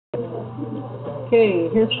Okay,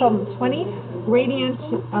 here's problem 20. Gradient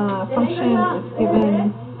function is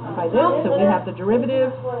given by this. So we have the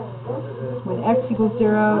derivative when x equals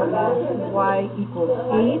 0 and y equals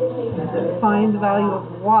 8. Find the value of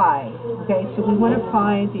y. Okay, so we want to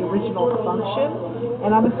find the original function.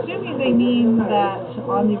 And I'm assuming they mean that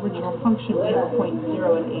on the original function we have points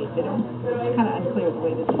 0 and 8. It's kind of unclear the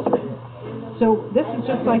way this is written. So this is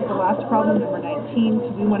just like the last problem, number 19.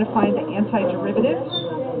 So we want to find the antiderivative.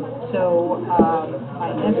 So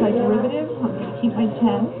my antiderivative, I'm going to keep my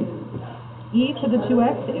 10. E to the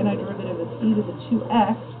 2x, the antiderivative is e to the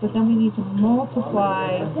 2x, but then we need to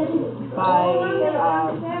multiply by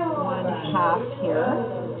 1/2 here.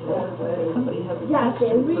 Somebody has a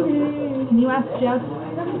question. Can you ask Jeff?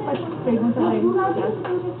 Pregunta de Jeff.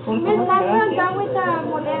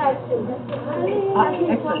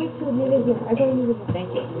 Excellent.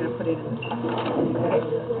 Thank you. I'm going to put it in this. Okay.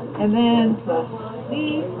 And then plus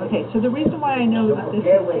c. Okay, so the reason why I know that this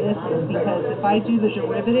is because if I do the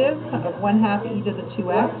derivative of 1/2 e to the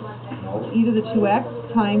 2x, e to the 2x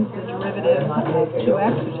times the derivative of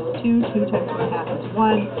 2x, which is 2 times 1/2 is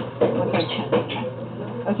 1 times 10.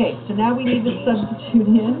 Okay, so now we need to substitute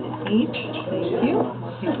in 8. Thank you.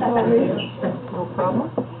 No problem.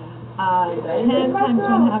 10 times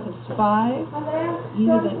 1/2 is 5. E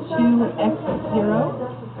to the 2x is 0.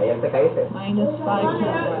 Minus 5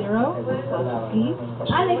 times 0 plus c.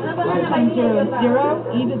 2 times 0 is 0.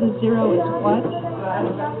 E to the 0 is 1.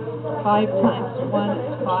 5 times 1 is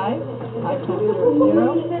 5. 5 times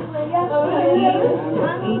 0 is 0. C,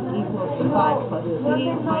 8 equals 5 plus c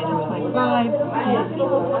minus my 5. C is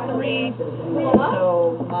equal to 3. So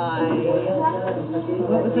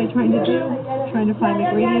what was I trying to do? Trying to find the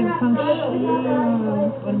gradient function.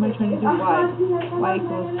 What am I trying to do? Y. Y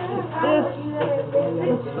equals to this.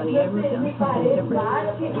 That's funny, I wrote down something different.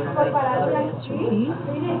 Other answer key.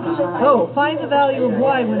 Oh, find the value of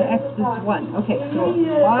y when x is 1. Okay, so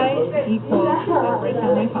y equals, I write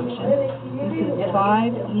down my function. This is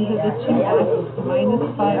 5 e to the 2x minus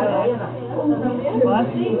 5x plus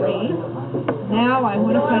 3. Now I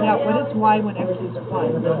want to find out what is y when x is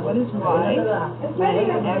 1. What is y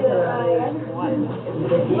when x is 1?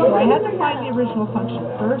 So I had to find the original function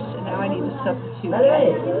first, and now I need to substitute x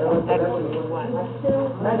is 1.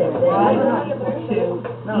 Y is equal to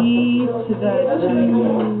e to the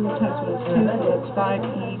 2 times 1 is 2, so that's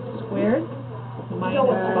 5e squared minus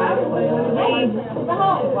 5 plus 3.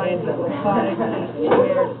 So y is equal to 5e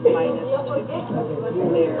squared minus 2.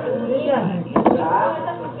 There is the answer.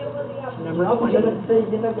 Number 20.